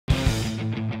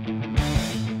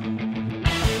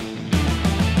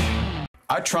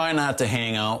I try not to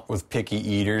hang out with picky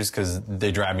eaters because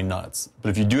they drive me nuts. But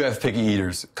if you do have picky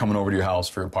eaters coming over to your house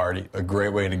for a party, a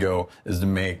great way to go is to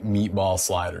make meatball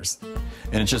sliders.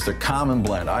 And it's just a common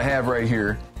blend. I have right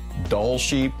here Dall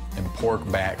Sheep and pork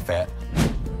back fat.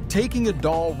 Taking a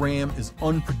Dall ram is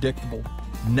unpredictable,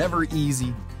 never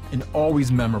easy, and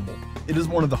always memorable. It is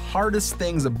one of the hardest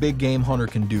things a big game hunter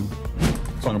can do.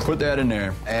 So I'm gonna put that in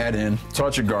there, add in a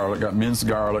touch of garlic, got minced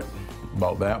garlic,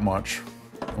 about that much.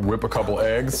 Whip a couple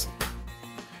eggs.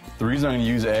 The reason I'm gonna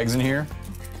use eggs in here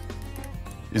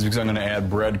is because I'm gonna add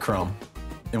breadcrumb.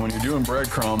 And when you're doing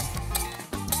breadcrumb,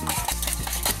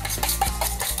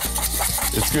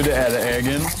 it's good to add an egg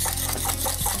in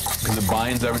because it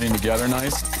binds everything together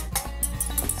nice.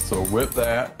 So whip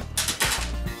that.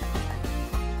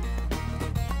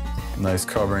 Nice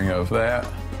covering of that.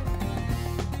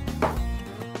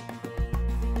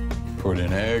 Put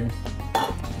in egg,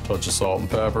 touch of salt and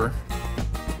pepper.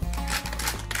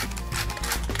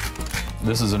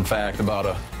 This is in fact about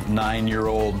a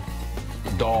 9-year-old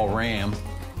Dall ram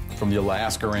from the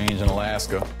Alaska range in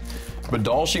Alaska. But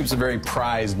Dall sheep's a very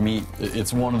prized meat.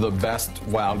 It's one of the best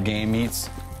wild game meats.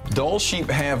 Dall sheep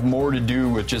have more to do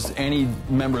with just any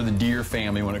member of the deer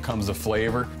family when it comes to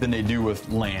flavor than they do with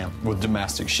lamb, with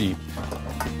domestic sheep.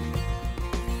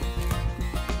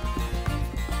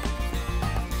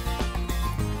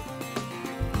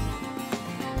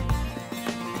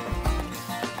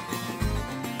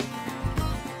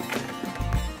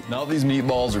 Now these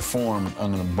meatballs are formed,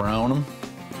 I'm gonna brown them.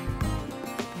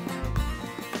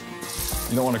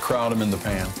 You don't want to crowd them in the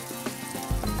pan.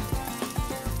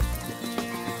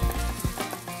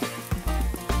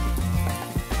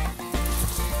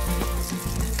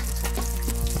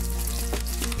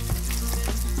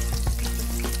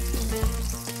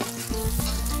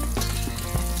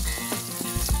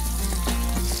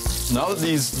 Now that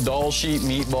these Dall sheep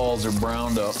meatballs are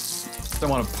browned up, I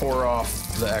want to pour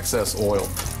off the excess oil.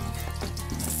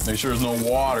 Make sure there's no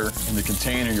water in the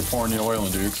container you're pouring the oil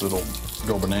into because it'll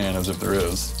go bananas if there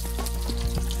is.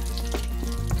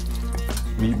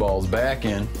 Meatballs back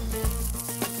in.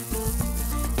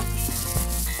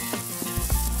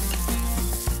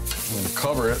 I'm gonna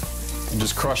cover it and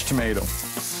just crush tomato.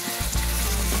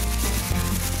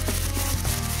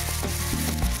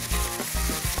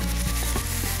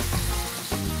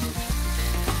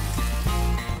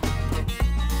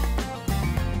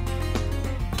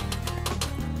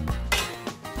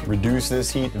 Reduce this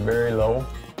heat to very low.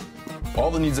 All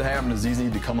that needs to happen is these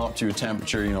need to come up to a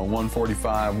temperature,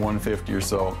 145, 150 or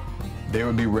so. They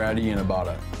would be ready in about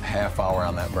a half hour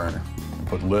on that burner.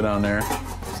 Put the lid on there,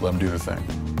 just let them do their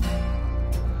thing.